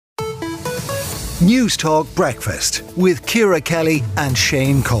Newstalk Breakfast with Ciara Kelly and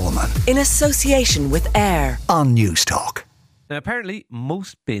Shane Coleman. In association with AIR On Newstalk. Now, apparently,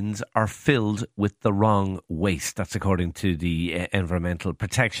 most bins are filled with the wrong waste. That's according to the Environmental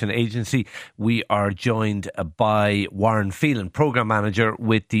Protection Agency. We are joined by Warren Phelan, Programme Manager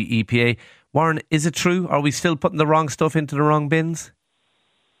with the EPA. Warren, is it true? Are we still putting the wrong stuff into the wrong bins?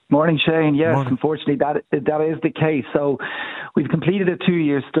 Morning, Shane. Yes, Morning. Unfortunately, that is the case. So we've completed a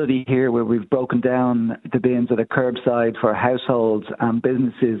 2-year study here where we've broken down the bins at a curbside for households and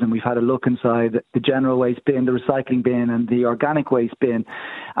businesses, and we've had a look inside the general waste bin, the recycling bin and the organic waste bin,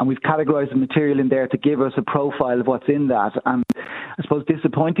 and we've categorised the material in there to give us a profile of what's in that. And I suppose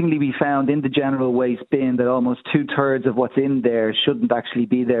disappointingly we found in the general waste bin that almost 2/3 of what's in there shouldn't actually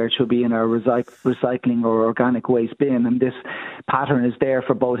be there. It should be in our recycling or organic waste bin, and this pattern is there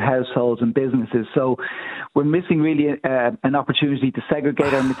for both households and businesses. So we're missing really an opportunity to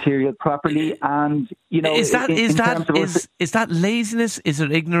segregate our material properly. And is that laziness? Is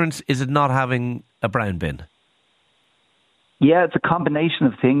it ignorance? Is it not having a brown bin? Yeah, it's a combination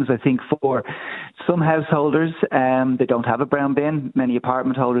of things. I think for some householders, they don't have a brown bin. Many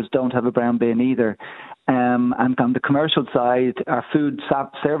apartment holders don't have a brown bin either. And on the commercial side, our food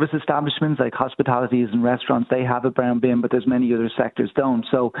service establishments like hospitalities and restaurants, they have a brown bin, but there's many other sectors don't.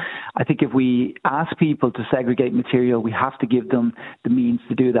 So I think if we ask people to segregate material, we have to give them the means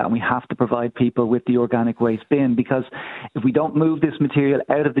to do that. And we have to provide people with the organic waste bin, because if we don't move this material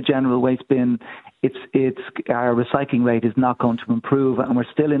out of the general waste bin, our recycling rate is not going to improve. And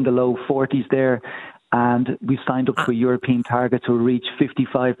we're still in the low 40s there. And we've signed up to a European target to reach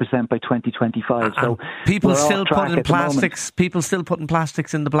 55% by 2025. So people still putting plastics. People still putting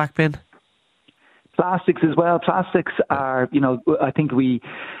plastics in the black bin. Plastics as well. Plastics are, I think we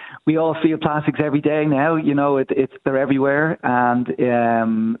all feel plastics every day now. They're everywhere,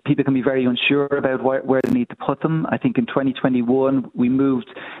 and people can be very unsure about where they need to put them. I think in 2021 we moved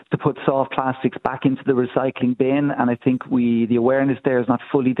to put soft plastics back into the recycling bin, and I think the awareness there is not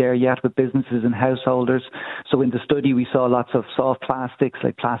fully there yet with businesses and householders. So in the study we saw lots of soft plastics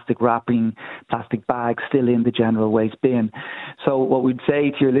like plastic wrapping, plastic bags still in the general waste bin. So what we'd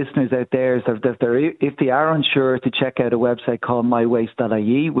say to your listeners out there is that if they are unsure, to check out a website called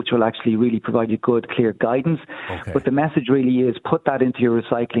mywaste.ie, which will actually really provide you good, clear guidance. Okay. But the message really is put that into your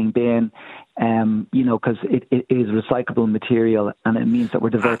recycling bin, because it is recyclable material, and it means that we're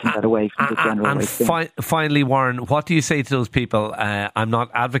diverting that away from the general waste bin. Finally, Warren, what do you say to those people? I'm not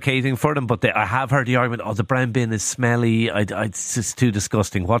advocating for them, but I have heard the argument, the brown bin is smelly, it's just too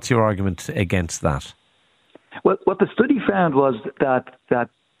disgusting. What's your argument against that? Well, what the study found was that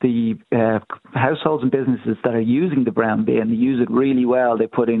the households and businesses that are using the brown bin, they use it really well. They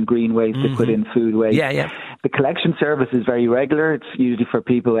put in green waste, they put in food waste. Yeah. The collection service is very regular. It's usually for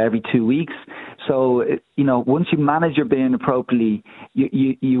people every 2 weeks. So, once you manage your bin appropriately,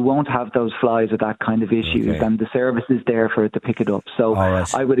 you won't have those flies or that kind of issues. Okay. And the service is there for it to pick it up. So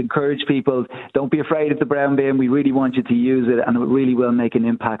right. I would encourage people, don't be afraid of the brown bin. We really want you to use it, and it really will make an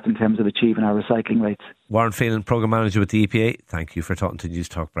impact in terms of achieving our recycling rates. Warren Phelan, Programme Manager with the EPA. Thank you for talking to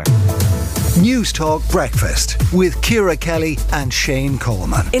Newstalk Breakfast. Newstalk Breakfast with Ciara Kelly and Shane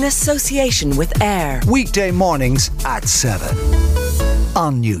Coleman. In association with AIR. Weekday mornings at 7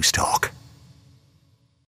 on Newstalk.